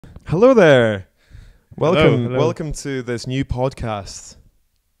Hello there. Hello. Welcome to this new podcast.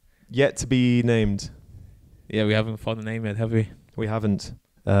 Yet to be named. Yeah, we haven't found a name yet, have we? We haven't.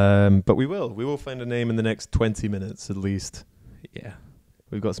 But we will. We will find a name in the next 20 minutes at least. Yeah.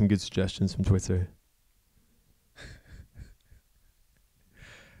 We've got some good suggestions from Twitter.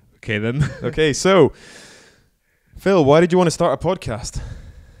 Okay then. Okay, so Phil, why did you want to start a podcast?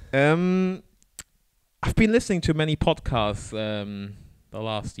 I've been listening to many podcasts the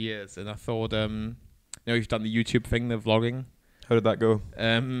last years, and I thought, you've done the YouTube thing, the vlogging. How did that go?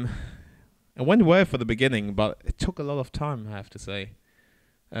 It went well for the beginning, but it took a lot of time, I have to say.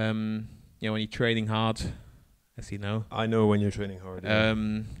 When you're training hard, as you know. I know when you're training hard. Yeah.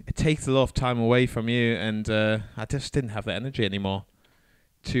 It takes a lot of time away from you, and I just didn't have the energy anymore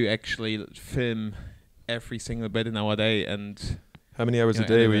to actually film every single bit in our day. And how many hours a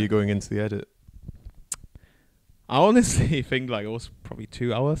day were you going into the edit? I honestly think it was probably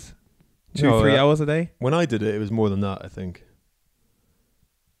 2 hours, 3 hours a day. When I did it, it was more than that, I think.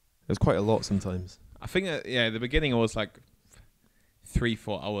 It was quite a lot sometimes. I think, the beginning it was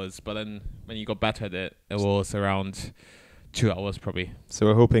 3-4 hours, but then when you got better at it, it was around 2 hours probably. So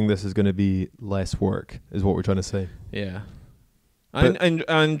we're hoping this is going to be less work, is what we're trying to say. Yeah. I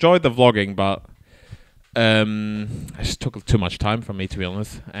enjoyed the vlogging, but it just took too much time from me, to be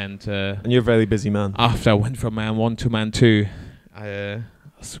honest. And you're a very busy man. After I went from man 1 to man 2, I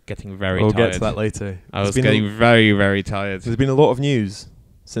was getting very tired. We'll get to that later. I was getting very, very tired. There's been a lot of news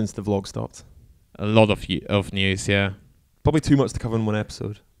since the vlog stopped. A lot of news, yeah. Probably too much to cover in one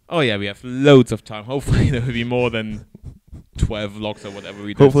episode. Oh yeah, we have loads of time. Hopefully there will be more than 12 vlogs or whatever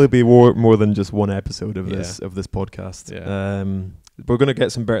we do. Hopefully it'll be more than just one episode of this podcast. Yeah. We're going to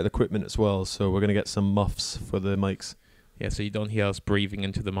get some better equipment as well, so we're going to get some muffs for the mics. Yeah, so you don't hear us breathing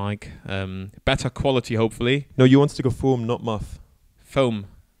into the mic. Better quality, hopefully. No, you wanted to go foam, not muff. Foam,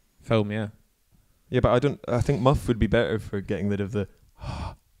 yeah. Yeah, but I think muff would be better for getting rid of the...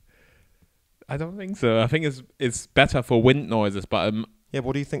 I don't think so. I think it's better for wind noises, but... yeah,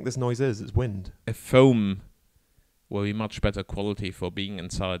 what do you think this noise is? It's wind. A foam will be much better quality for being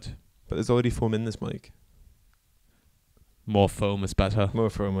inside. But there's already foam in this mic. More foam is better. More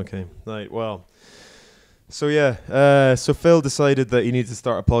foam, okay. Right, well. So yeah, so Phil decided that he needed to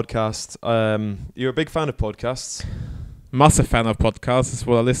start a podcast. You're a big fan of podcasts. Massive fan of podcasts. It's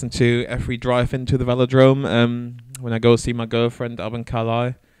what I listen to every drive into the velodrome. When I go see my girlfriend up in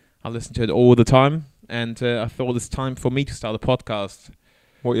Callum, I listen to it all the time. And I thought it's time for me to start a podcast.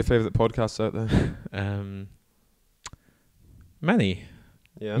 What are your favourite podcasts out there? Many.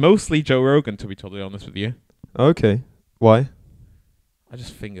 Yeah. Mostly Joe Rogan, to be totally honest with you. Okay. Why? I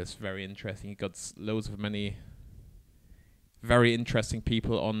just think it's very interesting. He got loads of many very interesting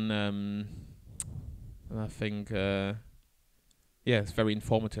people on. And I think, it's very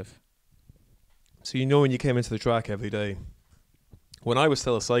informative. So when you came into the track every day, when I was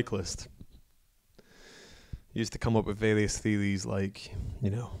still a cyclist, you used to come up with various theories like,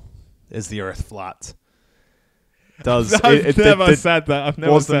 is the Earth flat? I've never said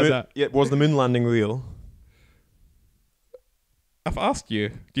that. Yeah, was the moon landing real? I've asked you.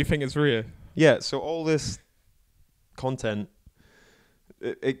 Do you think it's real? Yeah. So all this content,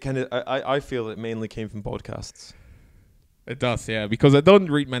 it kind of, I feel it mainly came from podcasts. It does, yeah. Because I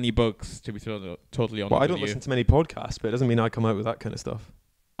don't read many books, to be totally honest. Well, I don't listen to many podcasts, but it doesn't mean I come out with that kind of stuff.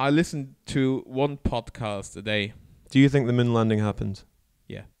 I listen to one podcast a day. Do you think the moon landing happened?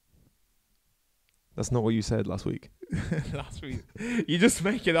 Yeah. That's not what you said last week. Last week. You just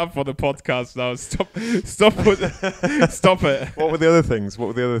make it up for the podcast now. Stop it. What were the other things? I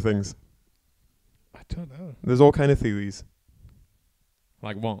don't know. There's all kind of theories.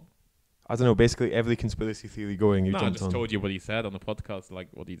 Like what? I don't know. Basically, every conspiracy theory going, you jumped on. I just told you what he said on the podcast, like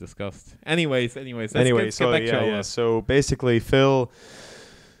what he discussed. Anyways. Let's get back to So basically, Phil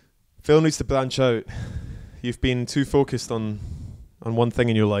needs to branch out. You've been too focused on one thing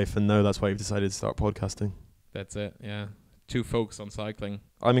in your life, and now that's why you've decided to start podcasting. That's it, yeah. Too focused on cycling.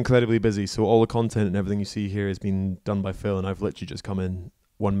 I'm incredibly busy, so all the content and everything you see here has been done by Phil, and I've literally just come in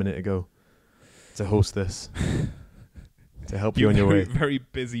 1 minute ago to host this, to help you on your way. Very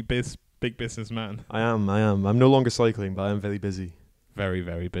busy, big businessman. I am. I'm no longer cycling, but I am very busy. Very,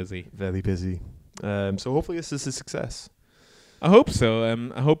 very busy. Very busy. So hopefully this is a success. I hope so.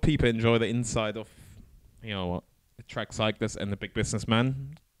 I hope people enjoy the inside of, a track cyclist and the big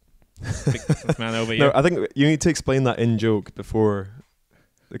businessman. Big businessman over here. No, I think you need to explain that in joke before,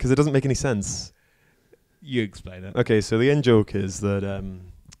 because it doesn't make any sense. You explain it. Okay, so the in joke is that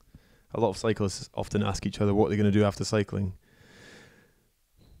a lot of cyclists often ask each other what they're going to do after cycling.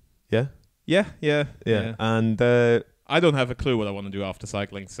 Yeah? Yeah. And I don't have a clue what I want to do after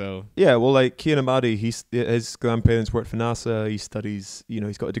cycling. So Yeah, well, like Kian Amadi, his grandparents worked for NASA. He studies,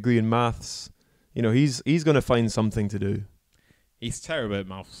 he's got a degree in maths. He's going to find something to do. he's terrible at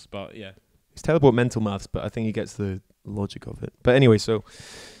maths, but yeah. He's terrible at mental maths, but I think he gets the logic of it. But anyway, so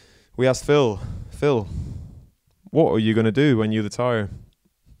we asked Phil, what are you going to do when you retire?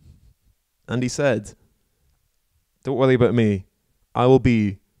 And he said, don't worry about me. I will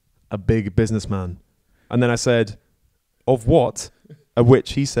be a big businessman. And then I said, of what? At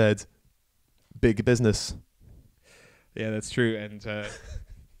which he said, big business. Yeah, that's true. And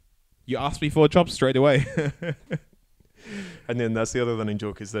you asked me for a job straight away. And then that's the other running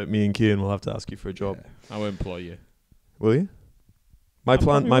joke, is that me and Kian will have to ask you for a job. Yeah, I will employ you. Will you? My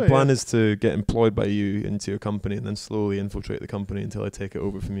plan is to get employed by you into your company and then slowly infiltrate the company until I take it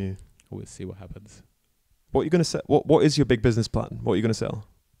over from you. We'll see what happens. What are you going to sell? What is your big business plan? What are you going to sell?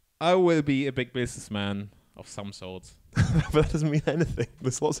 I will be a big businessman of some sort. But that doesn't mean anything.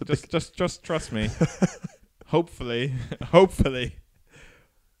 There's lots of just trust me. Hopefully.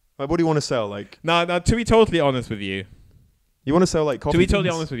 Like, what do you want to sell? Like, No, to be totally honest with you. you want to sell like coffee To be totally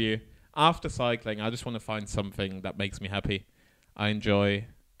beans? honest with you, after cycling, I just want to find something that makes me happy. I enjoy,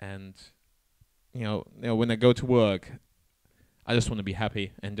 and when I go to work, I just want to be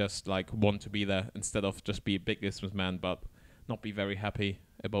happy and just like want to be there instead of just be a big businessman, but not be very happy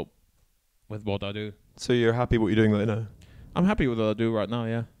with what I do. So you're happy what you're doing right now? I'm happy with what I do right now.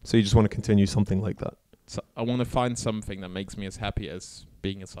 Yeah. So you just want to continue something like that? So I want to find something that makes me as happy as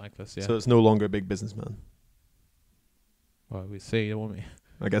being a cyclist. Yeah. So it's no longer a big businessman? Well, we see, won't we?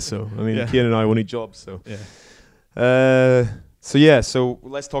 I guess so. I mean, Yeah. Kian and I will need jobs, so. Yeah. So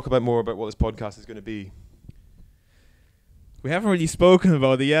let's talk more about what this podcast is going to be. We haven't really spoken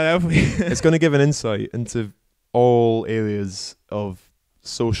about it yet, have we? It's going to give an insight into all areas of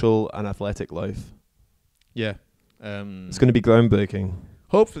social and athletic life. Yeah. It's going to be groundbreaking.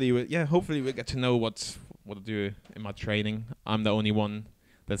 Hopefully we'll get to know what I do in my training. I'm the only one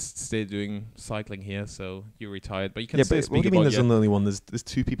that's still doing cycling here, so you're retired. But you can still but speak what do you mean about there's only one? There's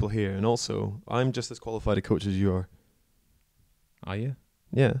two people here, and also I'm just as qualified a coach as you are. Are you?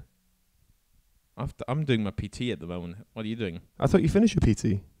 Yeah. I'm doing my PT at the moment. What are you doing? I thought you finished your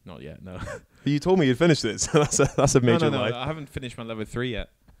PT. Not yet, no. You told me you'd finished it, so that's a major no, lie. I haven't finished my level 3 yet.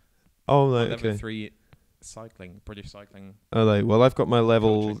 Oh, My right, level okay. 3 cycling, British cycling. Oh, right. Well, I've got my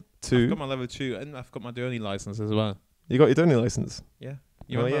level coaching. 2. I've got my level 2 and I've got my Journey license as well. You got your Donny license? Yeah.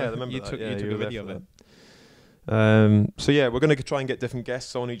 I remember you that. took Yeah, you took were a there video of for it. that. So yeah, we're going to try and get different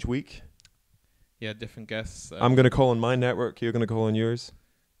guests on each week. Yeah, different guests. I'm going to call on my network. You're going to call on yours.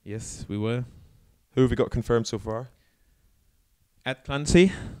 Yes, we were. Who have we got confirmed so far? Ed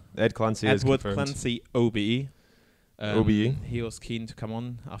Clancy. Ed Clancy is Edward confirmed. Clancy, OBE. OBE. He was keen to come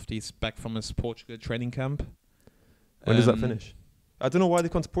on after he's back from his Portugal training camp. When does that finish? I don't know why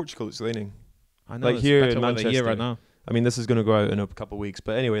they've gone to Portugal. It's raining. I know, Like it's here better in weather here Manchester. right now. I mean, this is going to go out in a couple of weeks.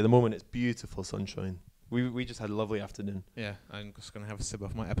 But anyway, at the moment, it's beautiful sunshine. We just had a lovely afternoon. Yeah, I'm just going to have a sip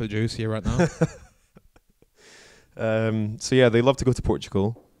of my apple juice here right now. So yeah, they love to go to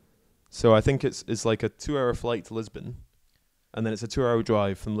Portugal. So I think it's like a 2-hour flight to Lisbon. And then it's a 2-hour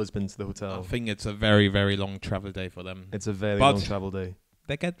drive from Lisbon to the hotel. I think it's a very, very long travel day for them. It's a very But- long travel day.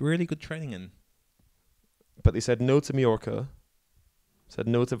 They get really good training in. But they said no to Mallorca, said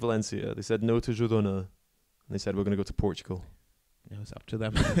no to Valencia, they said no to Girona, and they said we're going to go to Portugal. Yeah, it's up to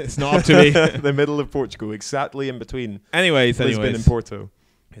them. It's not up to me. The middle of Portugal, exactly in between Anyways. Lisbon and Porto.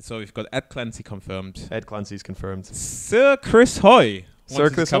 So we've got Ed Clancy confirmed. Ed Clancy's confirmed. Sir Chris Hoy Sir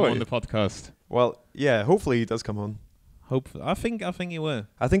wants Chris to come Hoy. on the podcast. Well, yeah, hopefully he does come on. Hopefully, I think he will.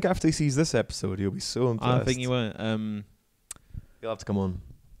 I think after he sees this episode, he'll be so impressed. I think he will. He'll have to come on.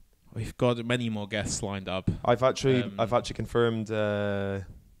 We've got many more guests lined up. I've actually confirmed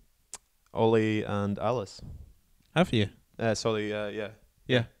Ollie and Alice. Have you? Yeah.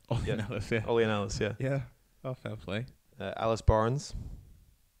 Yeah. Oh, Yeah. no, yeah. Ollie and Alice, yeah. Yeah. Oh, fair play. Alice Barnes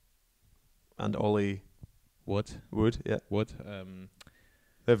and Ollie Wood. yeah. Wood.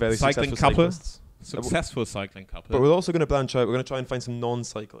 They're very Cycling successful couple. cyclists. Successful cycling couple. But we're also going to branch out. We're going to try and find some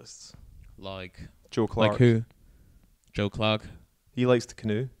non-cyclists. Like Joe Clark. Like who? Joe Clark. He likes to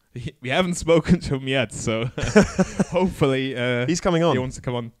canoe. We haven't spoken to him yet, so hopefully He's coming on. he wants to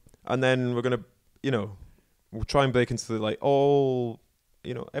come on. And then we're going to, we'll try and break into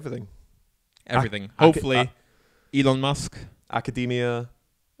everything. Everything. Hopefully, Elon Musk. Academia,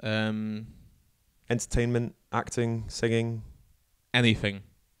 Um, entertainment, acting, singing. anything.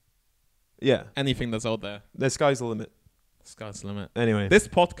 Yeah. Anything that's out there. The sky's the limit. Sky's the limit. Anyway. This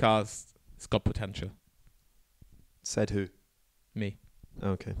podcast has got potential. Said who? Me.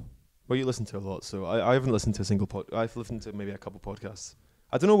 Okay. Well, you listen to a lot, so I haven't listened to a single pod. I've listened to maybe a couple podcasts.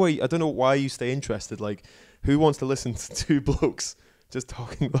 I don't know why you stay interested. Like, who wants to listen to two blokes just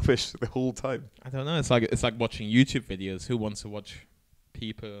talking rubbish the whole time? I don't know. It's like watching YouTube videos. Who wants to watch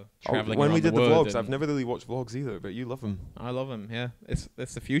people traveling when around we did the the world? vlogs, I've never really watched vlogs either, but you love them. I love them. Yeah, it's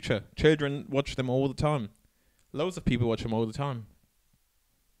the future. Children watch them all the time. Loads of people watch them all the time.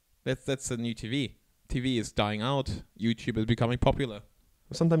 That's the new TV. TV is dying out. YouTube is becoming popular.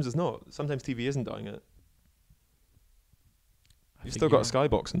 Sometimes it's not. Sometimes TV isn't dying out. You've still got a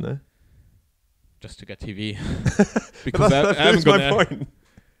skybox in there. Just to get TV. Because I haven't got my point.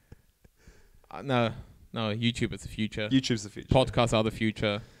 No, YouTube is the future. YouTube's the future. Podcasts are the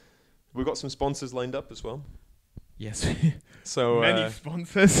future. We've got some sponsors lined up as well. Yes. So many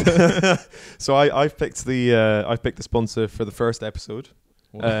sponsors. So I've picked the sponsor for the first episode.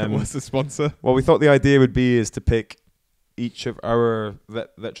 What's the sponsor? What we thought the idea would be is to pick each of our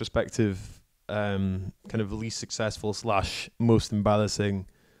retrospective kind of least successful / most embarrassing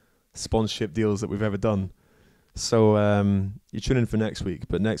sponsorship deals that we've ever done. So you tune in for next week,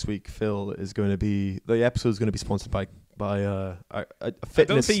 but next week Phil is going to be the episode is going to be sponsored by a fitness. I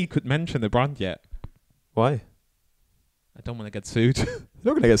don't think you could mention the brand yet. Why? I don't want to get sued. You're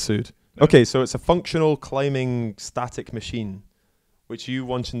not going to get sued. No. Okay, so it's a functional climbing static machine, which you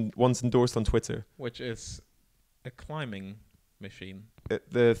once endorsed on Twitter. Which is a climbing machine.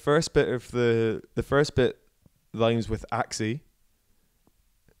 The first bit rhymes with axi,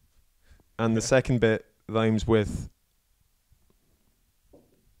 and the second bit rhymes with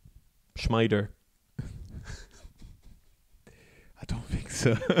Schmeider. I don't think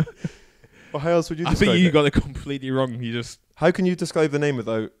so. Well, how else would you I describe think you it? got it completely wrong. You just... How can you describe the name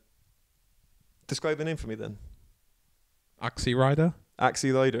without... Describe the name for me then. Axi Rider?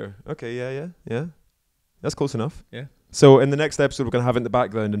 Axi Rider. Okay, yeah. That's close enough. Yeah. So in the next episode, we're going to have it in the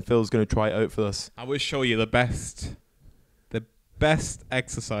background, and Phil's going to try it out for us. I will show you the best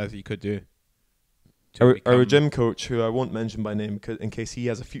exercise you could do. Our gym coach, who I won't mention by name in case he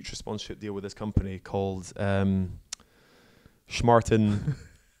has a future sponsorship deal with this company called Schmartin...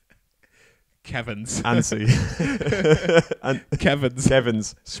 Kevin's. Ansi. And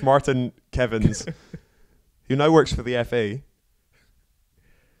Kevin's. Smartin Kevin's. Who now works for the FA.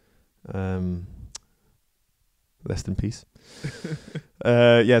 Rest in peace.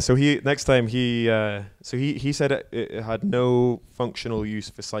 So he said it had no functional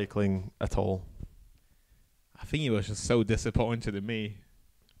use for cycling at all. I think he was just so disappointed in me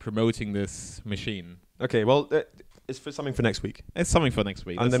promoting this machine. Okay, well, it's for something for next week. It's something for next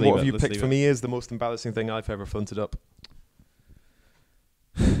week. And then what have you picked for me is the most embarrassing thing I've ever fronted up?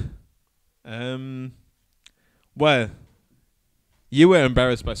 Well, you were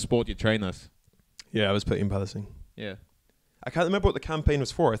embarrassed by sporty trainers. Yeah, it was pretty embarrassing. Yeah. I can't remember what the campaign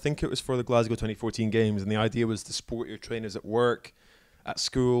was for. I think it was for the Glasgow 2014 Games, and the idea was to sport your trainers at work, at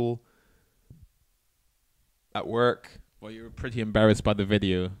school, at work. Well, you were pretty embarrassed by the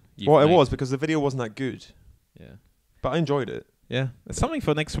video. Well, it was because the video wasn't that good. Yeah. But I enjoyed it. Yeah. It's something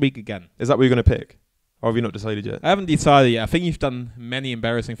for next week again. Is that what you're going to pick? Or have you not decided yet? I haven't decided yet. I think you've done many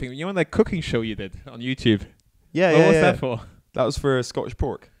embarrassing things. You know that cooking show you did on YouTube? Yeah, What was that for? That was for Scottish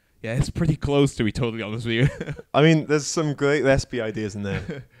pork. Yeah, it's pretty close, to be totally honest with you. I mean, there's some great recipe ideas in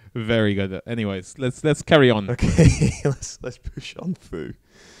there. Very good. Anyways, let's carry on. Okay, let's push on through.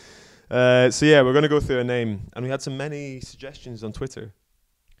 So yeah, we're going to go through a name, and we had many suggestions on Twitter.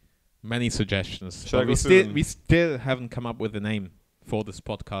 Many suggestions. Shall I go through them? We still haven't come up with a name for this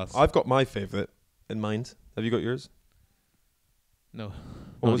podcast. I've got my favourite in mind. Have you got yours? No.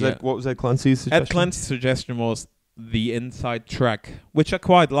 What was Ed Clancy's suggestion? Ed Clancy's suggestion was the inside track, which I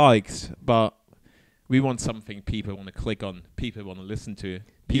quite liked, but we want something people want to click on, people want to listen to,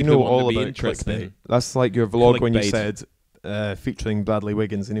 people want to be interested in. That's like your vlog when you Clickbait. said featuring Bradley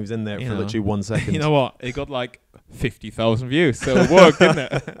Wiggins, and he was in there for literally 1 second. You know what? It got like 50,000 views, so it worked, didn't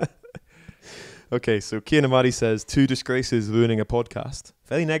it? Okay, so Kian Amadi says 2 disgraces ruining a podcast.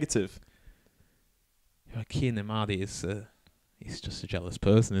 Very negative. Kian Amadi is he's just a jealous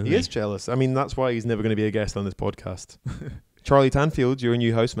person, isn't he? He is jealous. I mean, that's why he's never going to be a guest on this podcast. Charlie Tanfield, your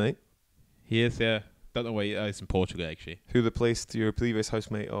new housemate. He is, yeah. Don't know where he's in Portugal, actually. Who replaced your previous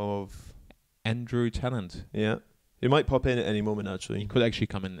housemate of... Andrew Tennant. Yeah. He might pop in at any moment, actually. He could actually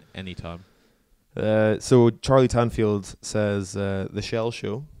come in any time. So Charlie Tanfield says The Shell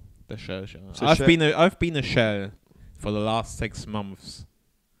Show. The Shell Show. So I've been a Shell for the last 6 months.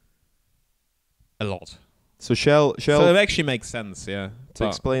 A lot. So Shell. So it actually makes sense, yeah. To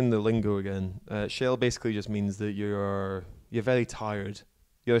explain the lingo again, Shell basically just means that you're very tired.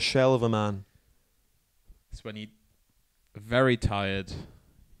 You're a shell of a man. It's when you're very tired.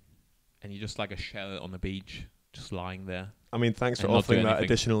 and you're just like a shell on the beach, just lying there. I mean, thanks for And not offering do that anything.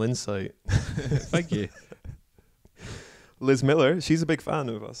 additional insight. Thank you. Liz Miller, she's a big fan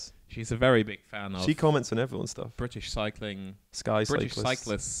of us. She's a very big fan of She comments on everyone's stuff. British cycling, Sky British Cyclists.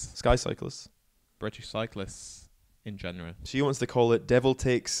 cyclists, Sky Cyclists. British cyclists in general. She wants to call it Devil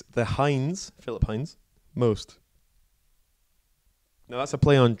Takes the Hines, Philip Hines, most. No, that's a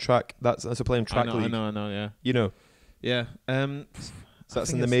play on track. That's a play on track I league. know, yeah. You know. Yeah. So that's think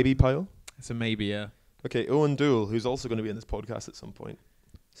in the it's- maybe pile? It's a maybe, yeah. Okay, Owen Doole, who's also going to be in this podcast at some point,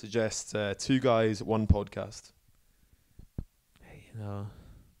 suggests 2 guys, 1 podcast. Hey, no.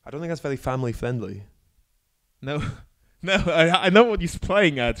 I don't think that's very family friendly. No, I know what he's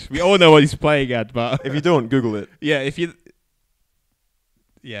playing at. We all know what he's playing at, but If you don't, Google it. yeah, if you,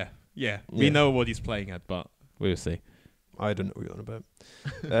 yeah, Yeah. we know what he's playing at, but we'll see. I don't know what you're on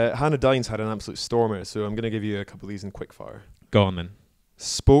about. Hannah Dines had an absolute stormer, so I'm going to give you a couple of these in quick fire. Go on then.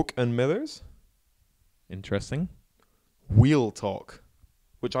 Spoke and Millers, Interesting. Wheel Talk,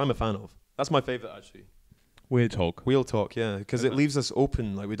 which I'm a fan of. That's my favourite, actually. Weird talk. Wheel Talk, yeah, because it Okay. leaves us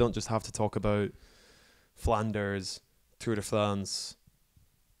open. Like, we don't just have to talk about Flanders, Tour de France,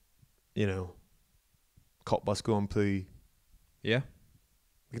 you know, Côte Basque Grand Prix. Yeah,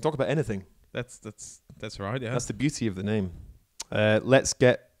 We can talk about anything. that's right. Yeah. That's the beauty of the name. Let's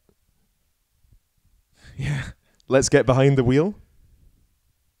get yeah. Let's get behind the wheel.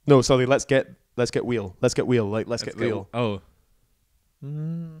 No, sorry. Let's get wheel. Let's get wheel. Like let's get real. Oh.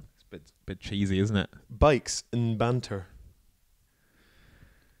 It's a bit cheesy, isn't it? Bikes and banter.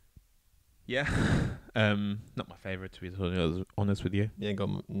 Yeah. Not my favorite, to be totally honest with you. Yeah,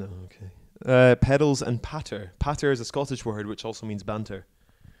 no, okay. Pedals and patter. Patter is a Scottish word which also means banter.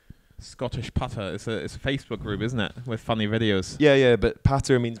 Scottish Putter. It's a Facebook group, isn't it? With funny videos. Yeah, but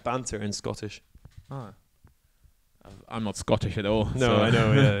patter means banter in Scottish. Ah. I'm not Scottish at all. No, so I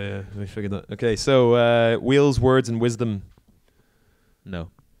know. Yeah. We figured that. Okay, so wheels, words, and wisdom.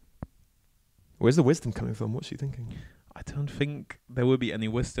 No. Where's the wisdom coming from? What's she thinking? I don't think there will be any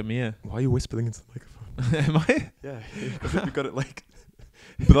wisdom here. Why are you whispering into the microphone? Am I? Yeah, you've got it like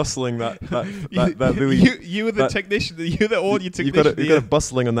bustling that really. You were the technician. You're the audio technician. You've got it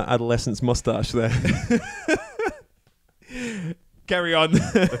bustling on that adolescent's mustache there. Carry on.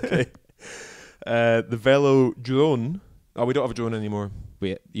 Okay. The velodrome. Oh, we don't have a drone anymore.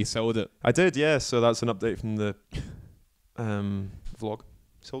 Wait, you sold it. I did, yeah. So that's an update from the vlog.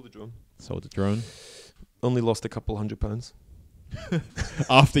 Sold the drone. Sold the drone. Only lost a couple £100.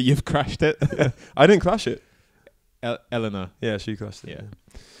 After you've crashed it. Yeah. I didn't crash it. Eleanor. Yeah, she crashed it. Yeah.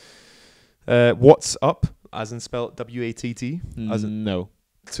 Yeah. What's up? As in spelled WATT. As in No.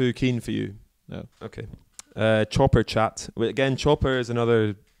 too keen for you. No. Okay. Chopper chat. Well, again, chopper is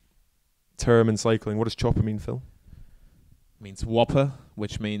another term in cycling. What does chopper mean, Phil? Means whopper,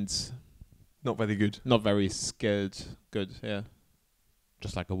 which means Not very good. not very skilled. Good, yeah.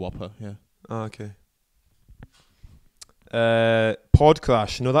 Just like a whopper, yeah. Ah, okay.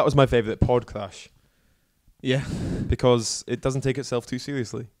 PodCrash. No, that was my favourite. PodCrash. Yeah. Because it doesn't take itself too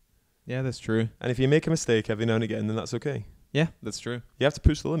seriously. Yeah, that's true. And if you make a mistake every now and again, then that's okay. Yeah, that's true. You have to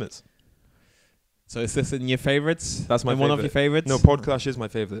push the limits. So is this in your favorites? That's my In one of favourite. your favorites? No, PodCrash is my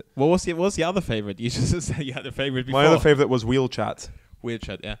favourite. What was the other favorite? You just said you had a favorite before. My other favourite was Wheel Chat. Weird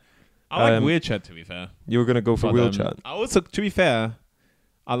Chat, yeah. I like Weird Chat, to be fair. You were going to go for But, Wheel Chat. I also, to be fair,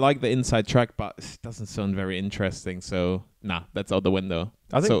 I like the inside track, but it doesn't sound very interesting. So, nah, that's out the window.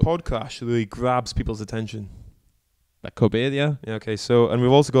 I think so, PodCrash really grabs people's attention. that could be it, yeah. Yeah, okay. So, and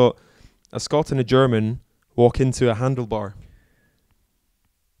we've also got a Scot and a German walk into a handlebar.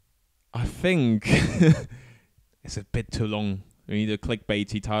 I think it's a bit too long. We need a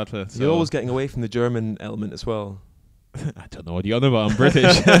clickbaity title. So. You're always getting away from the German element as well. I don't know what you're on about. I'm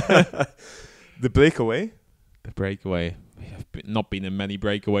British. The breakaway. The breakaway. I've not been in many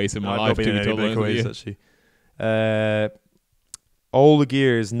breakaways in my I've life. not been to in be any totally honest with breakaways, you. actually. All the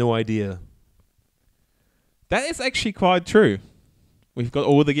gears, no idea. That is actually quite true. We've got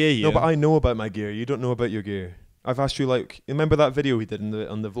all the gear here. No, but I know about my gear. You don't know about your gear. I've asked you, like, remember that video we did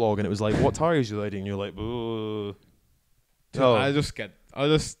on the vlog, and it was like, what tires you riding? And you're like, oh. I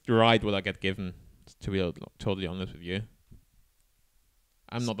just ride what I get given. To be totally honest with you,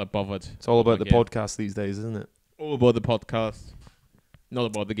 I'm not that bothered. It's all about the gear. podcast these days, isn't it? All about the podcast, not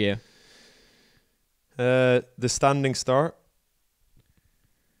about the gear. The standing start.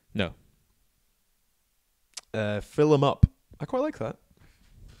 No. Fill 'em up. I quite like that.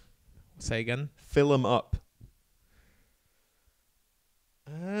 Say again. Fill 'em up.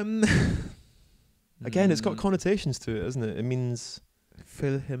 Again, it's got connotations to it, isn't it? It means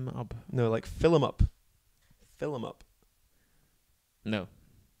fill him up. no, like fill 'em up. Fill 'em up. No.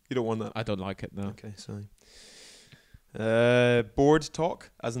 You don't want that? I don't like it, no. Okay, sorry. Board talk,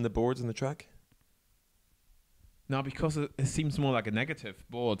 as in the boards in the track? No, because it seems more like a negative.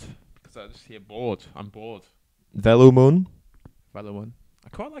 Bored. Because I just hear bored. I'm bored. Velomone? Velomone. I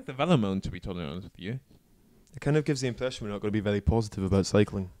quite like the Velomone, to be totally honest with you. It kind of gives the impression we're not going to be very positive about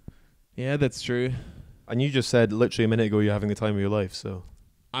cycling. Yeah, that's true. And you just said literally a minute ago you're having the time of your life, so...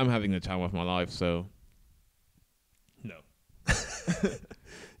 I'm having the time of my life, so... No.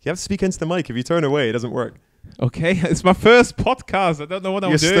 You have to speak into the mic. If you turn away, it doesn't work. Okay, it's my first podcast. I don't know what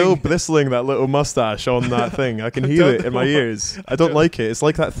I'm doing. You're still bristling that little mustache on that thing. I can hear it in my ears. I don't like it. It's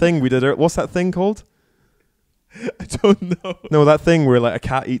like that thing we did. What's that thing called? I don't know. No, that thing where like a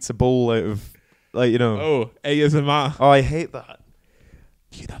cat eats a bowl out of... Like, you know. Oh, ASMR. Oh, I hate that.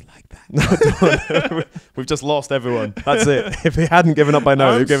 You don't like that? No, don't. We've just lost everyone. That's it. If we hadn't given up by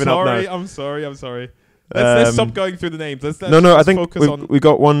now, we've given up now. I'm sorry. Let's stop going through the names. Let's no, I think focus on... we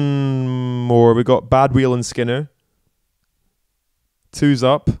got one more. We got Bad Wheel and Skinner. Two's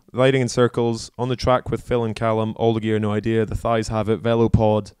Up, Riding in Circles, On the Track with Phil and Callum, All the Gear, No Idea, The Thighs Have It,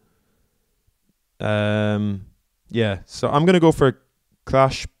 Velopod. Yeah, so I'm going to go for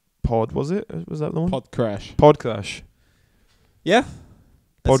Crash Pod, was it? Was that the one? PodCrash. PodCrash. Yeah.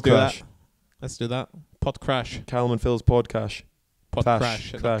 PodCrash. Let's do that. PodCrash. Callum and Phil's PodCrash.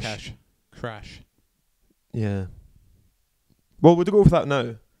 PodCrash. Crash. Crash. Yeah. Well, we'll go with that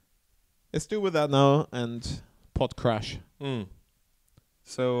now. Let's do with that now and PodCrash.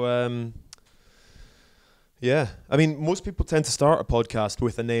 So, yeah. I mean, most people tend to start a podcast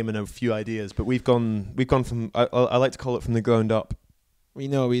with a name and a few ideas, but we've gone from, I like to call it from the ground up. We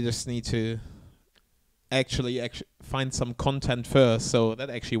know we just need to actually find some content first, so that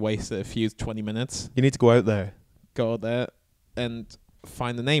actually wasted a few 20 minutes. You need to go out there. Go out there and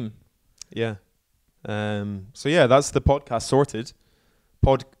find a name. Yeah. So yeah, that's the podcast sorted.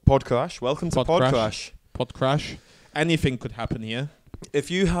 PodCrash. Welcome to PodCrash. PodCrash. Anything could happen here. If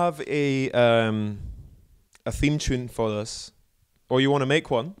you have a theme tune for us, or you want to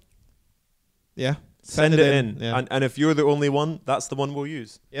make one, yeah, send it in. Yeah. And if you're the only one, that's the one we'll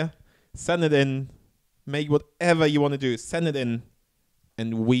use. Yeah, send it in. Make whatever you want to do. Send it in,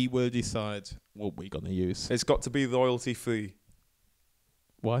 and we will decide what we're gonna use. It's got to be royalty free.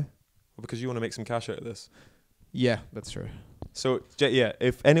 Why? Well, because you want to make some cash out of this. Yeah, that's true. So yeah,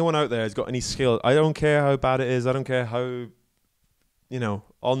 if anyone out there has got any skill, I don't care how bad it is. I don't care how,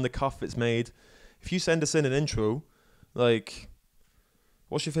 on the cuff it's made. If you send us in an intro, like,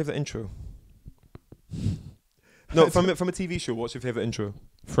 what's your favorite intro? No, from a TV show. What's your favorite intro?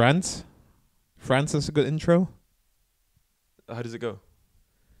 Friends. Friends is a good intro. How does it go?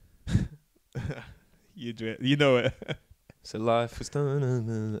 You do it. You know it. So life is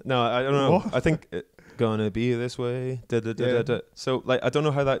done. No, I don't know. What? I think it's gonna be this way. So like, I don't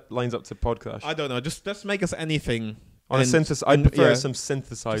know how that lines up to PodCrash. I don't know. Just make us anything. On a synthesizer. I prefer some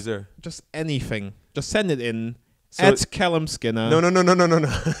synthesizer. Just anything. Just send it in. So at Callum Skinner. No.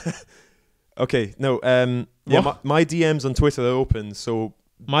 Okay, no. Yeah, my DMs on Twitter are open, so...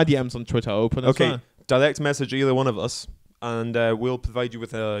 My DMs on Twitter are open as well. Direct message either one of us, and we'll provide you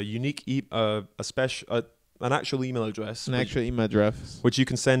with a unique, an actual email address. Which you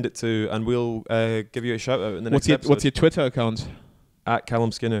can send it to, and we'll give you a shout out in the next episode. What's your Twitter account? At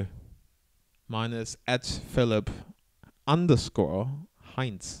Callum Skinner. Mine is at Philip_Heinz.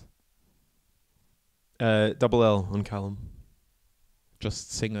 Double L on Callum.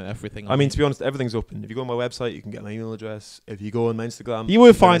 Just signal everything. I mean, to be honest, everything's open. If you go on my website, you can get my email address. If you go on my Instagram, you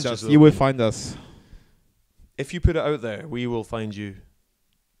will find us. You will find us. If you put it out there, we will find you.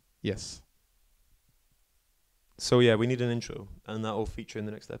 Yes. So yeah, we need an intro, and that will feature in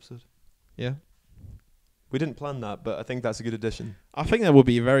the next episode. Yeah. We didn't plan that, but I think that's a good addition. I think that would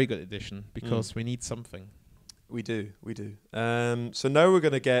be a very good addition because we need something. We do. So now we're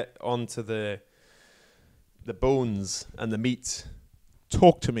going to get onto the bones and the meat.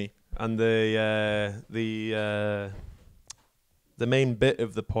 Talk to me. And the main bit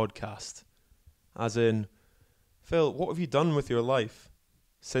of the podcast, as in, Phil, what have you done with your life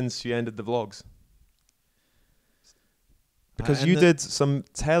since you ended the vlogs? Because you did some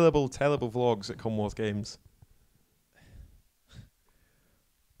terrible vlogs at Commonwealth Games.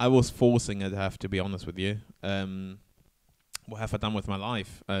 I was forcing it, I have to be honest with you. What have I done with my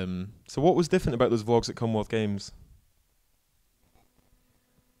life? So what was different about those vlogs at Commonwealth Games?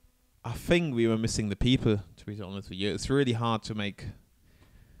 I think we were missing the people, to be honest with you. It's really hard to make...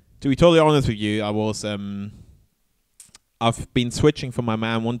 To be totally honest with you, I've been switching from my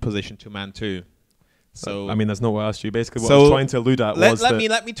man 1 position to man 2. So I mean, that's not what I asked you. Basically, what I was trying to allude at was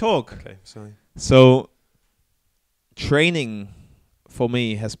let me talk. Okay, sorry. So training for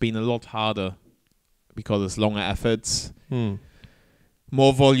me has been a lot harder because it's longer efforts,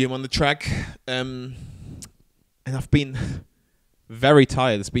 more volume on the track, and I've been very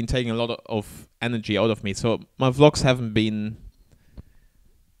tired. It's been taking a lot of energy out of me. So my vlogs haven't been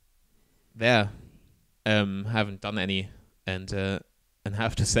there. Haven't done any, and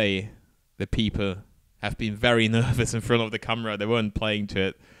have to say the people have been very nervous in front of the camera. They weren't playing to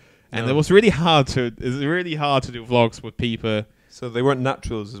it, and it was really hard to. It's really hard to do vlogs with people. So they weren't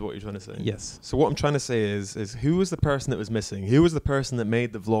naturals, is what you're trying to say? Yes. So what I'm trying to say is who was the person that was missing? Who was the person that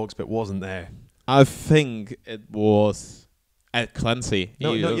made the vlogs but wasn't there? I think it was Ed Clancy.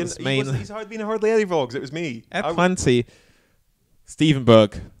 He's been hardly any vlogs. It was me. Ed Clancy, Stephen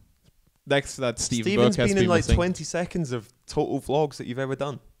Burke. Next to that, Stephen's been in like 20 seconds of total vlogs that you've ever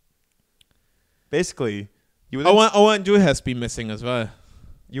done. Basically, Owen Drew has been missing as well.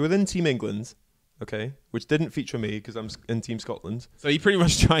 You were in Team England, okay, which didn't feature me because I'm in Team Scotland. So you're pretty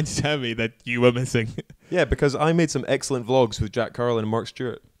much trying to tell me that you were missing. Yeah, because I made some excellent vlogs with Jack Carlin and Mark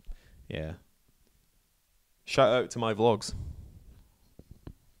Stewart. Yeah. Shout out to my vlogs.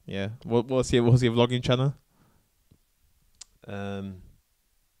 Yeah. What was your vlogging channel?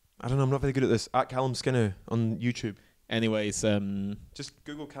 I don't know. I'm not very good at this. At Callum Skinner on YouTube. Anyways, just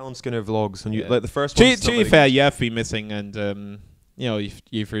Google Callum Skinner vlogs on YouTube. Yeah. Like the first one. To be fair, you have been missing, and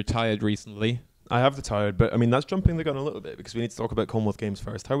you've retired recently. I have retired, but I mean that's jumping the gun a little bit because we need to talk about Commonwealth Games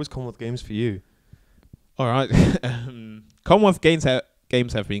first. How was Commonwealth Games for you? All right, Commonwealth Games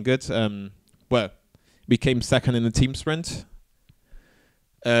have been good. Well, we came second in the team sprint,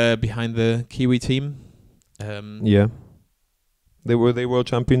 behind the Kiwi team. Yeah. They were world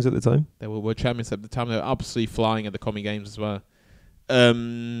champions at the time? They were world champions at the time. They were absolutely flying at the Commie Games as well.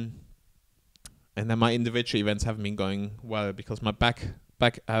 And then my individual events haven't been going well because my back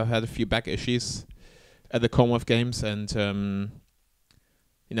I've had a few back issues at the Commonwealth Games, and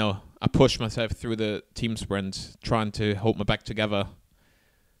I pushed myself through the team sprint trying to hold my back together.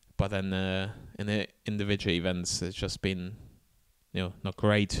 But then in the individual events it's just been not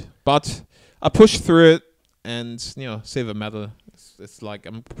great. But I pushed through it and silver medal. It's like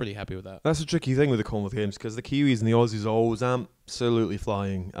I'm pretty happy with that. That's a tricky thing with the Commonwealth Games because the Kiwis and the Aussies are always absolutely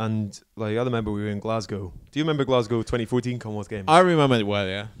flying. And like I remember we were in Glasgow. Do you remember Glasgow 2014 Commonwealth Games? I remember it well,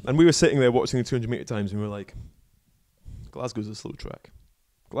 yeah. And we were sitting there watching the 200 meter times and we were like, Glasgow's a slow track.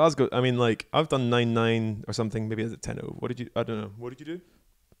 Glasgow, I mean, like I've done 9.9 or something. Maybe I did 10.0. What did you? I don't know. What did you do?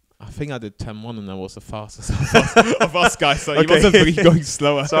 I think I did 10.1 and I was the fastest of us guys. So he wasn't really going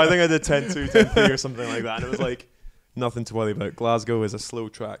slower. So I think I did 10.2, 10.3 or something like that. And it was like nothing to worry about. Glasgow is a slow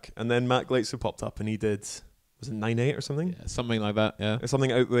track. And then Matt Gleitzer popped up and he did, was it 9.8 or something? Yeah, something like that, yeah. Or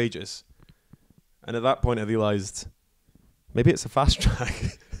something outrageous. And at that point I realised maybe it's a fast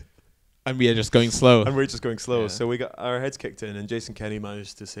track. And we are just going slow. And we're just going slow. Yeah. So we got our heads kicked in and Jason Kenny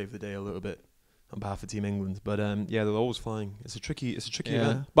managed to save the day a little bit on behalf of Team England. But yeah, they're always flying. It's a tricky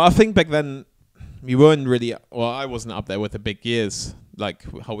event. But I think back then we weren't really, well, I wasn't up there with the big gears like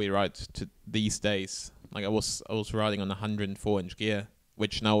how we ride to these days. Like I was riding on a 104-inch gear,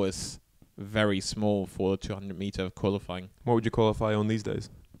 which now is very small for 200 meter qualifying. What would you qualify on these days?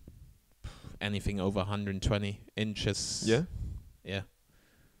 Anything over 120 inches. Yeah? Yeah.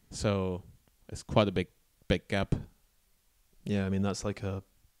 So it's quite a big gap. Yeah, I mean that's like a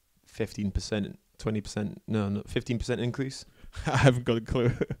 15%, 20%, no, 15% increase. I haven't got a clue.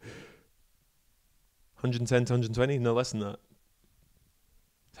 110 to 120? No, less than that.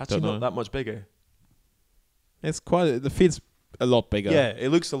 It's actually not that much bigger. It's quite, the field's a lot bigger. Yeah, it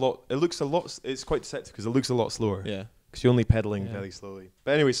looks a lot, it's quite deceptive because it looks a lot slower. Yeah. Because you're only pedaling very slowly.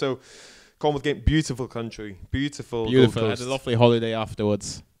 But anyway, so Commonwealth Game, beautiful country, beautiful. Beautiful. I had a lovely holiday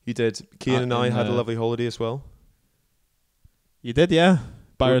afterwards. You did. Kian and I had a lovely holiday as well. You did, yeah.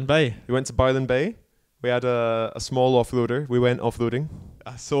 Byron Bay. We went to Byron Bay. We had a small off-roader. We went off-roading.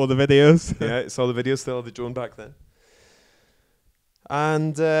 I saw the videos. Yeah, saw the videos. Still had the drone back then.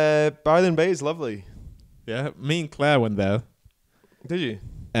 And Byron Bay is lovely. Yeah, me and Claire went there. Did you?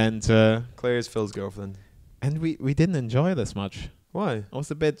 And Claire is Phil's girlfriend. And we didn't enjoy it as much. Why? It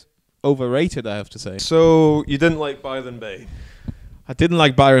was a bit overrated, I have to say. So you didn't like Byron Bay? I didn't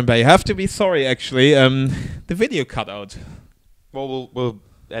like Byron Bay. I have to be sorry, actually. The video cut out. Well, we'll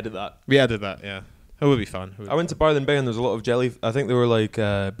edit that. We added that, yeah. It would be fun. I went to Byron Bay and there was a lot of jelly. I think they were like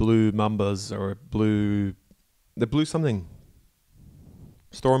blue mambas or blue something.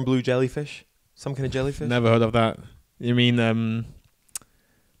 Storm blue jellyfish? Some kind of jellyfish? Never heard of that. You mean, what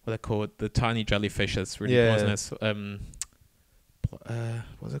are they called? The tiny jellyfish that's really poisonous.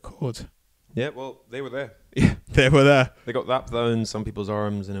 What's it called? Yeah, well, they were there. Yeah, they were there. They got wrapped around some people's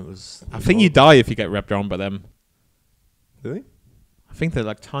arms and it was... I think you die if you get wrapped around by them. Really? I think they're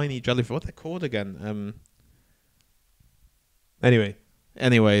like tiny jellyfish. What they're called again? Anyway,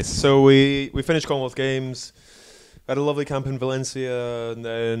 Anyways, so we finished Commonwealth Games, had a lovely camp in Valencia, and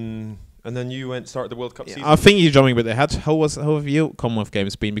then you started the World Cup season. I think you're jumping a bit ahead. How have your Commonwealth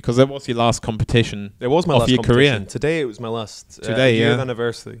Games been? Because that was your last competition. It was my of last your competition. career. Today it was my last Today,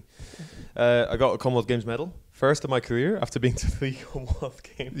 anniversary. I got a Commonwealth Games medal, first of my career after being to 3 Commonwealth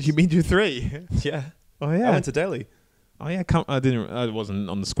Games. You mean do 3? Yeah. Oh yeah. I went to Delhi. Oh yeah. I wasn't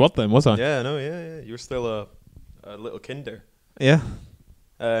on the squad then, was I? Yeah, no, yeah. You were still a little kinder. Yeah.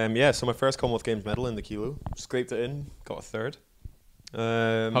 So my first Commonwealth Games medal in the kilo. Scraped it in, got a third.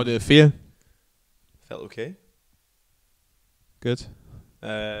 How did it feel? Felt okay. Good.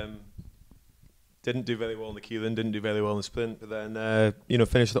 Didn't do very well in the kilo, didn't do very well in the sprint, but then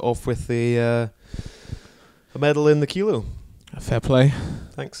finished it off with a medal in the kilo. Fair play.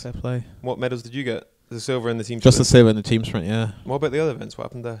 Thanks. Fair play. What medals did you get? The silver in the team Just the sprint? silver in the team sprint, yeah. What about the other events? What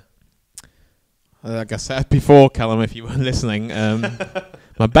happened there? Like I said before, Callum, if you weren't listening,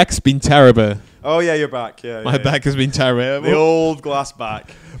 my back's been terrible. Oh yeah, you're back. Yeah, My back has been terrible. The old glass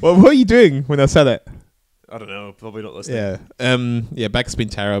back. What were you doing when I said it? I don't know. Probably not listening. Yeah. Back's been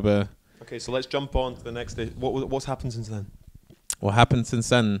terrible. Okay, so let's jump on to the next day. What's happened since then? What happened since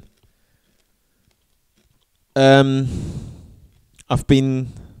then?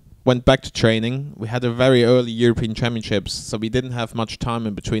 Went back to training. We had a very early European Championships, so we didn't have much time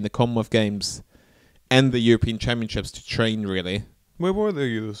in between the Commonwealth Games and the European Championships to train, really. Where were the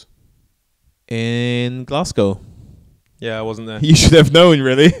Euros? In Glasgow. Yeah, I wasn't there. You should have known,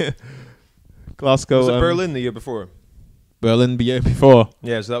 really. Glasgow. Was it Berlin the year before? Berlin the year before.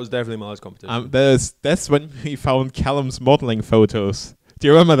 Yeah, so that was definitely my last competition. That's when we found Callum's modelling photos. Do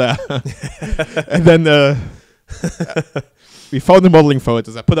you remember that? And then we found the modelling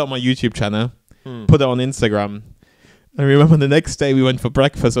photos. I put it on my YouTube channel, put it on Instagram. I remember the next day we went for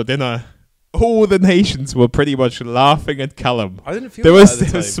breakfast or dinner. All the nations were pretty much laughing at Callum. I didn't feel they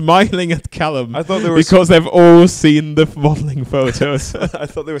that were smiling at Callum. I thought they were because they've all seen the modelling photos. I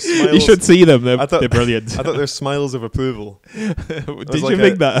thought they were smiles. You should see them. They're brilliant. I thought they were smiles of approval. Did you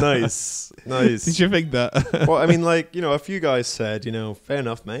think that? Nice. Did you think that? Well, I mean, a few guys said, fair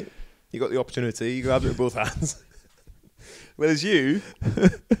enough, mate. You got the opportunity. You grabbed it with both hands. Whereas you,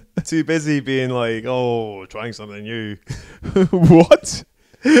 too busy being like, oh, trying something new. What?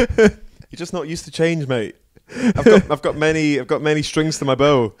 You're just not used to change, mate. I've got many strings to my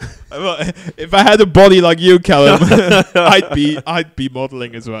bow. If I had a body like you, Callum, I'd be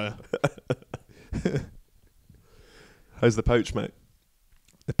modelling as well. How's the pouch, mate?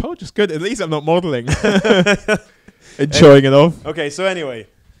 The pouch is good. At least I'm not modelling. And showing it off. Okay, so anyway,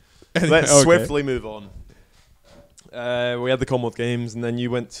 let's swiftly move on. We had the Commonwealth Games, and then you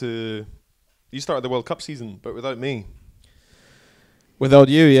started the World Cup season, but without me. Without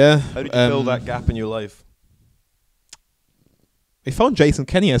you, yeah. How did you fill that gap in your life? We found Jason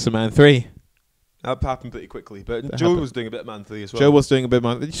Kenny as a man 3. That happened pretty quickly, but Joe was doing a bit of man 3 as well. Joe was doing a bit of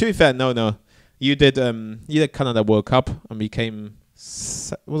man 3. To be fair, no. You did Canada World Cup and became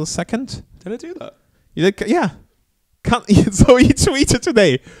was it second? Did I do that? You did, yeah. So you tweeted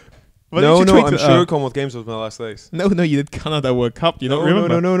today. No, I'm sure Commonwealth Games was my last race. No, you did Canada World Cup. You don't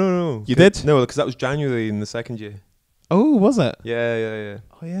remember? No. You did? No, because that was January in the second year. Oh, was it? Yeah.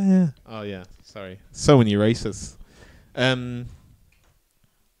 Oh, yeah. Oh, yeah. Sorry. So many races. What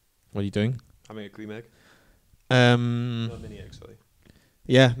are you doing? Having a cream egg. Not a mini egg, sorry.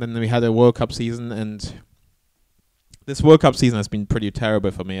 Yeah, then we had a World Cup season, and this World Cup season has been pretty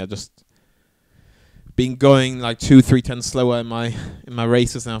terrible for me. I just been going like 2-3 tenths slower in my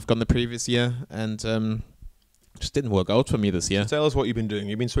races than I've gone the previous year, and just didn't work out for me this year. So tell us what you've been doing.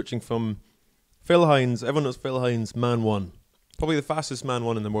 You've been switching from Phil Hines. Everyone knows Phil Hines, man 1, probably the fastest man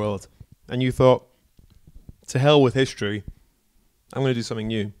 1 in the world, and you thought, to hell with history, I'm going to do something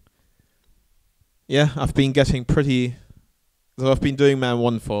new. Yeah, I've been getting pretty. So I've been doing man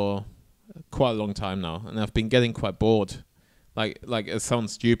 1 for quite a long time now, and I've been getting quite bored. Like it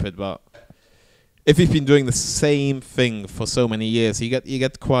sounds stupid, but if you've been doing the same thing for so many years, you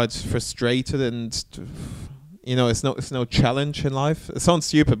get quite frustrated, and it's no challenge in life. It sounds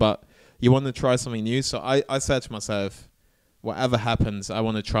stupid, but you want to try something new. So I said to myself, whatever happens, I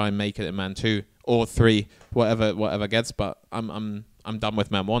want to try and make it in man 2 or 3, whatever gets. But I'm done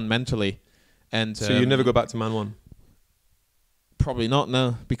with man 1 mentally, and so you never go back to man 1. Probably not,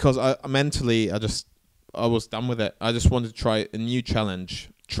 no, because I was done with it. I just wanted to try a new challenge,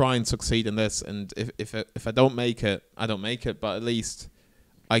 try and succeed in this, and if I don't make it, I don't make it, but at least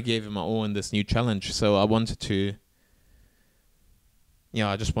I gave it my all in this new challenge. So I wanted to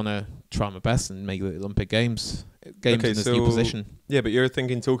I just want to try my best and make the Olympic Games in this new position. Yeah, but you're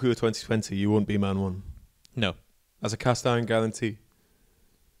thinking Tokyo 2020, you won't be man one. No, As a cast iron guarantee.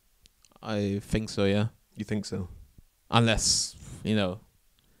 I think so. Yeah, You think so? unless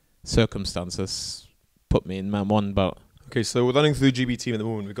circumstances put me in man one. But Okay, so we're running through GB team at the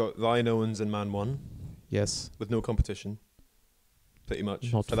moment. We've got Ryan Owens in man one yes, with no competition, pretty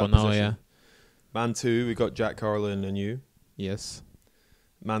much. not for for that now. position. Yeah, Man two, we got Jack Carlin and you. yes,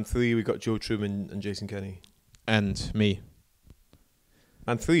 Man three, we got Joe Truman and Jason Kenny. and me.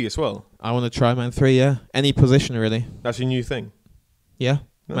 Man three as well. I want to try man 3. Yeah, any position really. That's your new thing. Yeah,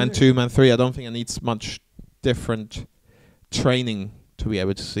 Oh, man yeah. 2, man 3. I don't think I need much different training to be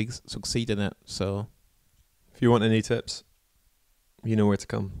able to succeed in it. So If you want any tips, you know where to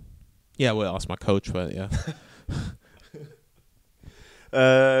come. yeah, we'll ask my coach. But yeah,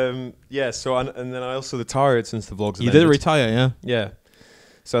 Yeah. So and then I also retired since the vlogs. you have did ended. retire. Yeah. Yeah.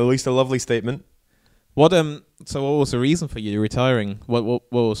 So at least a lovely statement. What So what was the reason for you retiring? What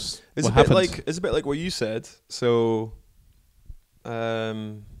was It's what a bit happened? like what you said. So,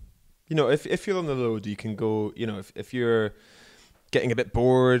 if you're on the road, you can go. If you're getting a bit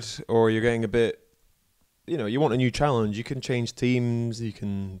bored or you're getting a bit, you want a new challenge, you can change teams, you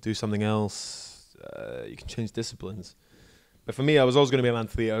can do something else, you can change disciplines. But for me, I was always going to be a man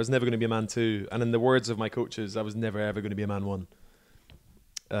 3. I was never going to be a man 2. And in the words of my coaches, I was never ever going to be a man 1.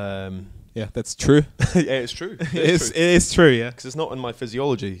 Yeah, that's true. Yeah, it's true. It is true. Yeah. Because it's not in my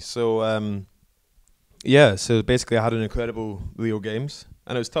physiology. So, so basically I had an incredible Rio Games,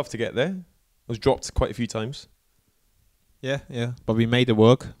 and it was tough to get there. I was dropped quite a few times. Yeah. But we made it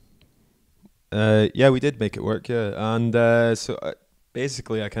work. Yeah, we did make it work, yeah. And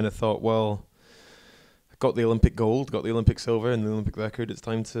basically I kind of thought, well, I got the Olympic gold, got the Olympic silver, and the Olympic record. It's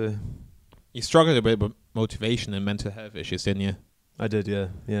time to... You struggled a bit with motivation and mental health issues, didn't you? I did, yeah.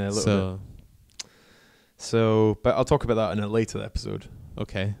 Yeah, a little bit. So, but I'll talk about that in a later episode.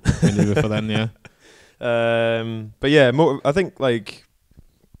 Okay, we'll leave it for then. Yeah. But yeah, I think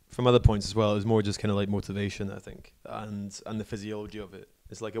from other points as well, it was more just kind of like motivation, I think, and the physiology of it.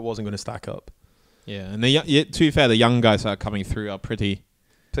 It's like it wasn't going to stack up. Yeah, and to be fair, the young guys that are coming through are pretty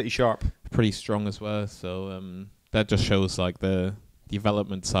Sharp. pretty strong as well. So that just shows like the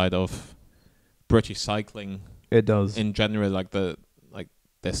development side of British cycling It does. in general. Like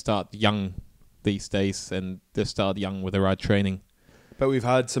they start young these days, and they start young with the right training. But we've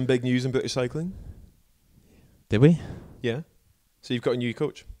had some big news in British cycling. Did we? Yeah. So you've got a new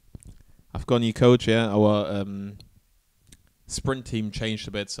coach. I've got a new coach. Yeah, our sprint team changed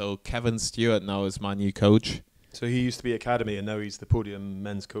a bit, so Kevin Stewart now is my new coach. So he used to be academy, and now he's the podium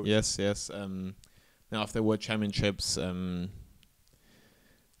men's coach. Yes. Now after the World Championships,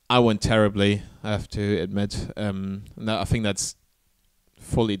 I went terribly, I have to admit. I think that's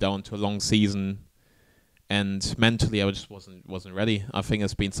fully down to a long season, and mentally I just wasn't ready. I think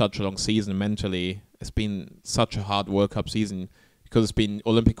it's been such a long season. Mentally, it's been such a hard World Cup season because it's been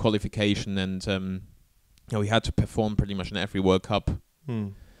Olympic qualification, and we had to perform pretty much in every World Cup.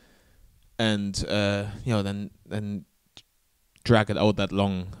 And then drag it out that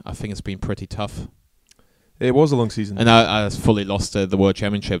long. I think it's been pretty tough. It was a long season. And I fully lost the World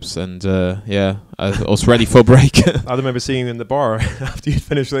Championships, and I was ready for a break. I remember seeing you in the bar after you'd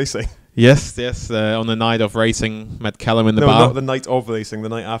finished racing. Yes. On the night of racing, met Callum in the No, bar. not the night of racing, the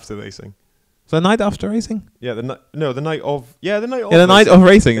night after racing. So the night after racing? Yeah, the night of. Yeah, the night of. Yeah, the night of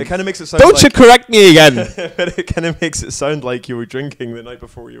racing. It kind of makes it sound. Don't like you correct me again? But it kind of makes it sound like you were drinking the night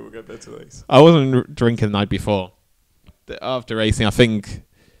before you were going to race. I wasn't drinking the night before. After racing, I think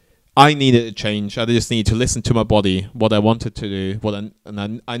I needed a change. I just need to listen to my body, what I wanted to do,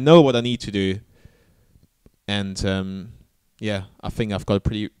 I know what I need to do. And I think I've got a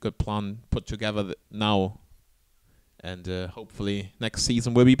pretty good plan put together now. And hopefully next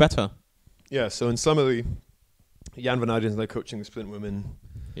season will be better. Yeah, so in summary, Jan van Eyden is now coaching the sprint women.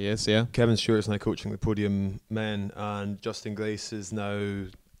 Yes, yeah. Kevin Stewart is now coaching the podium men, and Justin Grace is now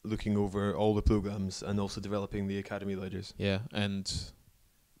looking over all the programs and also developing the academy leaders. Yeah, and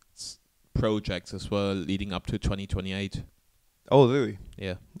projects as well leading up to 2028. Oh, really?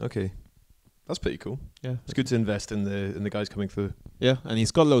 Yeah. Okay. That's pretty cool. Yeah. It's good to invest in the guys coming through. Yeah, and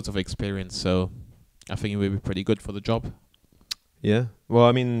he's got loads of experience, so I think he will be pretty good for the job. Yeah. Well,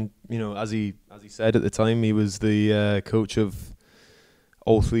 I mean, as he said at the time, he was the coach of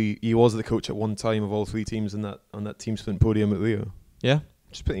all three. He was the coach at one time of all three teams on that team sprint podium at Rio. Yeah.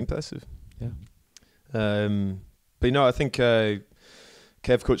 Which is pretty impressive. Yeah. But I think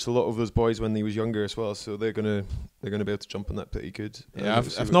Kev coached a lot of those boys when he was younger as well, so they're gonna be able to jump on that pretty good. Yeah,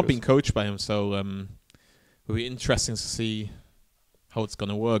 I've not been coached by him, so it'll be interesting to see how it's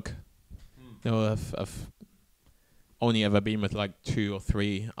gonna work. You know, I've only ever been with like 2 or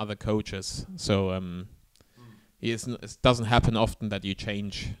 3 other coaches, so it doesn't happen often that you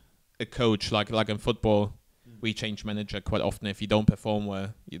change a coach like in football. We change manager quite often. If you don't perform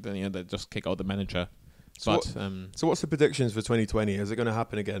well, then they just kick out the manager. So what's the predictions for 2020? Is it going to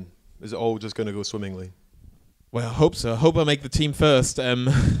happen again? Is it all just going to go swimmingly? Well, I hope so. I hope I make the team first.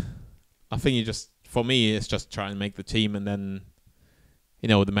 I think for me, it's just try and make the team, and then,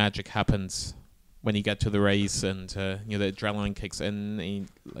 the magic happens when you get to the race, and the adrenaline kicks in, and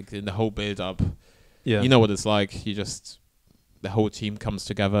like in the whole build up. Yeah. You know what it's like. The whole team comes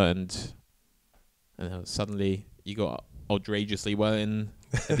together, and suddenly you go outrageously well in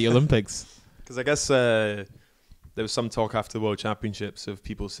the Olympics. Because I guess there was some talk after the World Championships of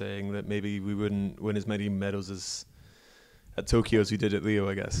people saying that maybe we wouldn't win as many medals as at Tokyo as we did at Rio,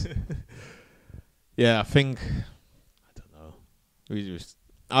 I guess. Yeah, I think... I don't know.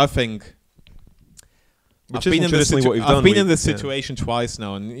 I think... Which is traditionally what we've done. I've been in this situation twice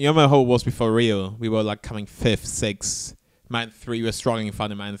now, and you remember how it was before Rio? We were like coming 5th, 6th. Man 3, we were struggling in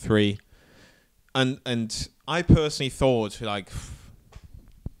front of Man 3. And I personally thought, like,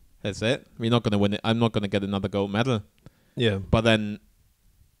 that's it. We're not going to win it. I'm not going to get another gold medal. Yeah. But then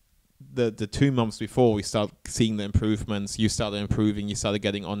the 2 months before, we start seeing the improvements. You started improving. You started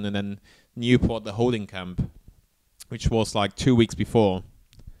getting on. And then Newport, the holding camp, which was like 2 weeks before,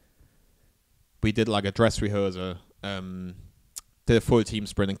 we did like a dress rehearsal. Did a full team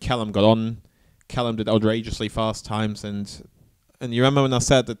sprint. And Callum got on. Callum did outrageously fast times. And you remember when I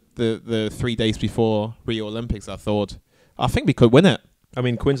said that the 3 days before Rio Olympics, I thought, I think we could win it. I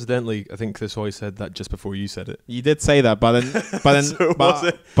mean, coincidentally, I think Chris Hoy said that just before you said it. You did say that, but then, So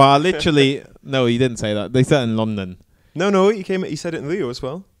but literally, no, he didn't say that. They said it in London. No, he said it in Rio as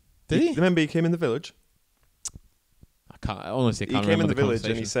well. Did he? Remember, he came in the village. Honestly, I can't remember. He came in the village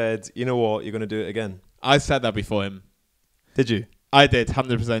and he said, "You know what? You're going to do it again." I said that before him. Did you? I did,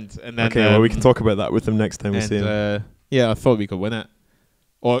 100%. And then, okay, well, we can talk about that with him next time we see him. Yeah, I thought we could win it,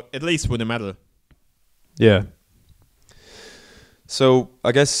 or at least win a medal. Yeah. So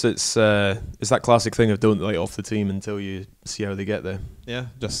I guess it's that classic thing of don't let off the team until you see how they get there. Yeah,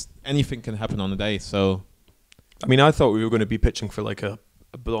 just anything can happen on the day. So, I mean, I thought we were going to be pitching for like a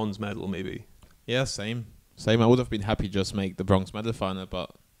bronze medal, maybe. Yeah, same. I would have been happy just make the bronze medal final, but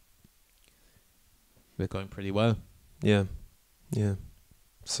we're going pretty well. Yeah.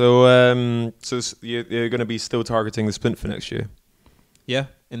 So, you're going to be still targeting the sprint for next year. Yeah,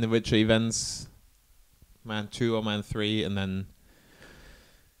 individual events, Man 2 or Man 3, and then,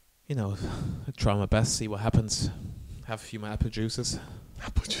 try my best, see what happens. Have a few more apple juices.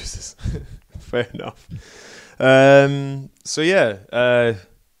 Fair enough. So yeah,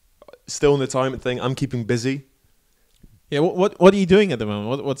 still in the retirement thing. I'm keeping busy. Yeah, what are you doing at the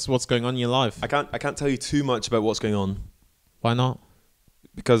moment? What's going on in your life? I can't tell you too much about what's going on. Why not?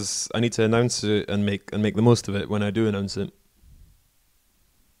 Because I need to announce it and make the most of it when I do announce it.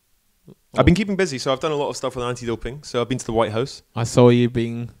 I've been keeping busy, so I've done a lot of stuff with anti-doping. So I've been to the White House. I saw you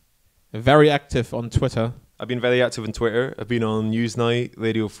being very active on Twitter. I've been very active on Twitter. I've been on Newsnight,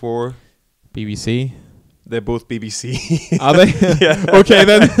 Radio 4. BBC. They're both BBC. Are they? Yeah. Okay,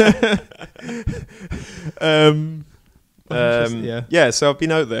 then. Yeah, so I've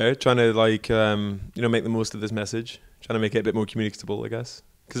been out there trying to make the most of this message, trying to make it a bit more communicable, I guess,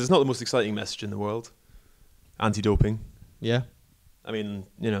 because it's not the most exciting message in the world. Anti-doping. Yeah. I mean,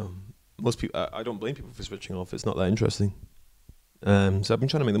 most people. I don't blame people for switching off. It's not that interesting. So I've been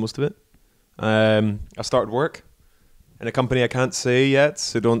trying to make the most of it. I started work in a company I can't say yet,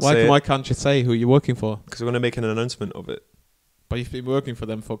 so don't say it. Why can't you say who you're working for? Because we're going to make an announcement of it. But you've been working for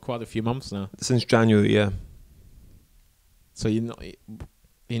them for quite a few months now. Since January, yeah. So you're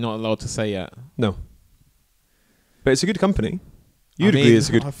not allowed to say yet? No. But it's a good company. You'd agree it's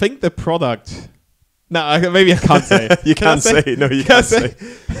a good... I think the product... No, maybe I can't say. You can't say. No, you can't say.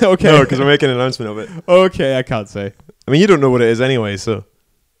 Okay. No, because we're making an announcement of it. Okay, I can't say. I mean, you don't know what it is anyway, so...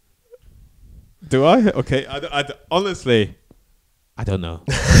 Do I? Okay, honestly, I don't know.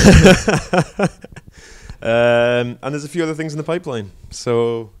 And there's a few other things in the pipeline,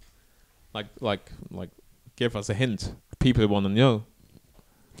 so... Like, give us a hint. People want to know.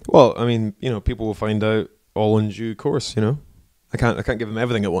 Well, I mean, people will find out all in due course, I can't give them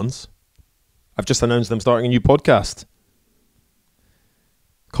everything at once. I've just announced them starting a new podcast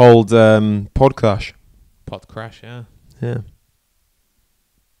called PodCrash. PodCrash, yeah. Yeah.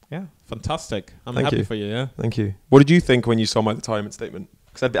 Yeah, fantastic. I'm Thank happy you. for you, yeah. Thank you. What did you think when you saw my retirement statement?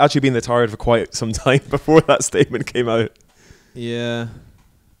 Because I'd actually been retired for quite some time before that statement came out. Yeah.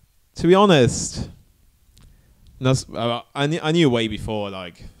 To be honest, No, I knew way before,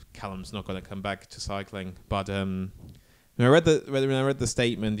 like, Callum's not going to come back to cycling. But when I read the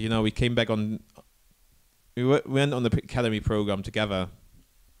statement, you know, we came back on. We went on the academy program together,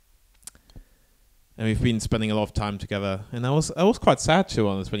 and we've been spending a lot of time together. And I was quite sad, to be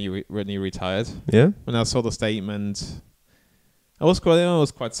honest, when he retired. Yeah. When I saw the statement, I was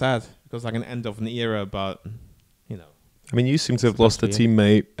quite sad because like an end of an era, but you know. I mean, you seem to have lost a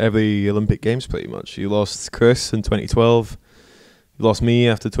teammate every Olympic Games pretty much. You lost Chris in 2012. You lost me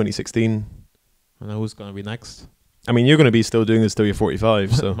after 2016. I know who's going to be next. I mean, you're going to be still doing this till you're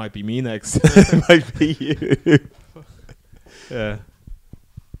 45, so. It might be me next. It might be you. Yeah.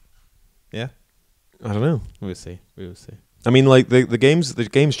 Yeah? I don't know. We will see. I mean, like, the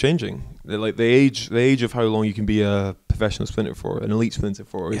game's changing. Like, the age of how long you can be a professional sprinter for, an elite sprinter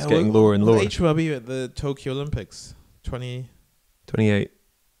for, is getting lower and lower. What age will I be at the Tokyo Olympics? 28.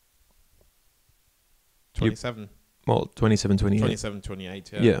 27. Well, 27, 28. 27,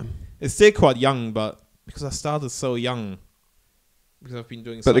 28, yeah. Yeah. It's still quite young, but because I started so young, because I've been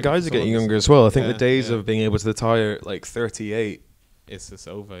doing. But the guys are getting younger as well. I think Yeah, the days yeah. of being able to retire at like 38, It's just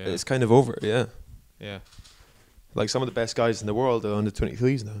over, yeah. it's kind of over. Yeah. Yeah. Like some of the best guys in the world are under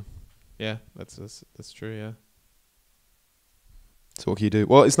 23s now. Yeah, that's true, yeah. So what can you do?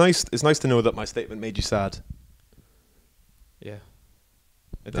 Well, it's nice to know that my statement made you sad. Yeah.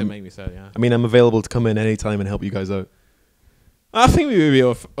 It did make me sad, yeah. I mean, I'm available to come in anytime and help you guys out. I think we would be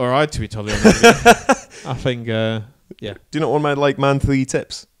alright, to be totally honest with you. I think, yeah. Do you not want my like man 3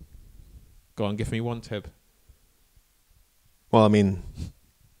 tips? Go on, give me one tip. Well, I mean,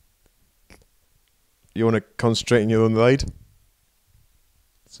 you want to concentrate on your own ride?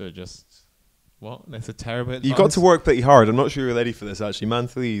 So just, what? That's a terrible advice. You got to work pretty hard. I'm not sure you're ready for this, actually. Man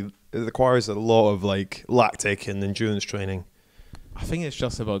 3, it requires a lot of like lactic and endurance training. I think it's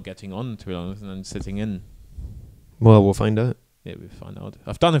just about getting on, to be honest, and then sitting in. Well, we'll find out. Yeah, we'll find out.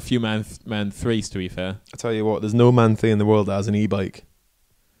 I've done a few man 3s, to be fair. I tell you what, there's no man 3 in the world that has an e-bike.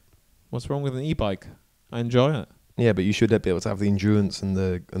 What's wrong with an e-bike? I enjoy it. Yeah, but you should be able to have the endurance and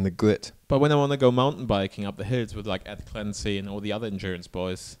the grit. But when I want to go mountain biking up the hills with like Ed Clancy and all the other endurance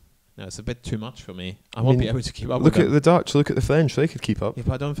boys, no, it's a bit too much for me. I won't be able to keep up with Look at the Dutch, look at the French, they could keep up. Yeah,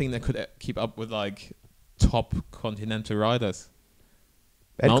 but I don't think they could keep up with like top continental riders.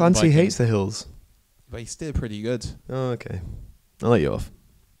 Ed Mountain Clancy biking. hates the hills. But he's still pretty good. Oh, okay. I'll let you off.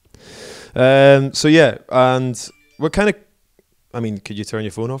 So yeah, and we're kind of, I mean, could you turn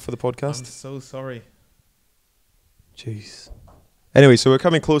your phone off for the podcast? I'm so sorry. Jeez. Anyway, so we're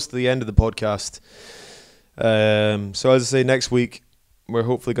coming close to the end of the podcast. So as I say, next week we're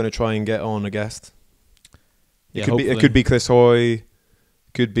hopefully going to try and get on a guest. Yeah, It could be Chris Hoy,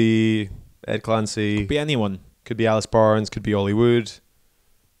 could be Ed Clancy, Could be anyone. could be Alice Barnes, could be Ollie Wood,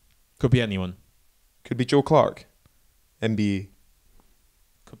 Could be anyone. could be Joe Clark, MBE.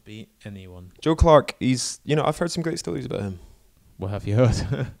 Could be anyone. Joe Clark, I've heard some great stories about him. What have you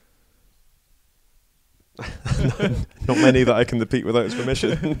heard? Not many that I can repeat without his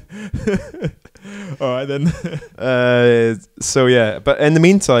permission. All right then. So yeah, but in the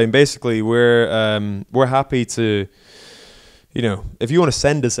meantime, basically, we're happy to, if you want to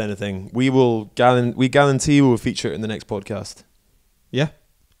send us anything, we guarantee we'll feature it in the next podcast. Yeah.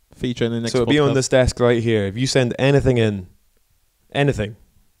 Feature in the next So it'll be on podcast. this desk right here. If you send anything in,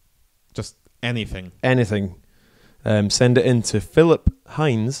 Just anything. send it in to Philip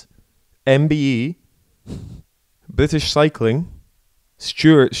Hines, MBE, British Cycling,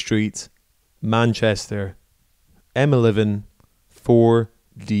 Stewart Street, Manchester, M11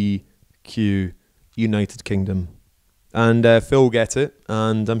 4DQ, United Kingdom. And Phil will get it,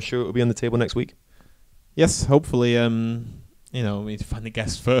 and I'm sure it'll be on the table next week. Yes, hopefully, we need to find a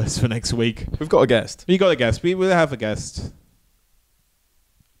guest first for next week. We've got a guest. We got a guest. We will have a guest.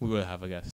 We will have a guest.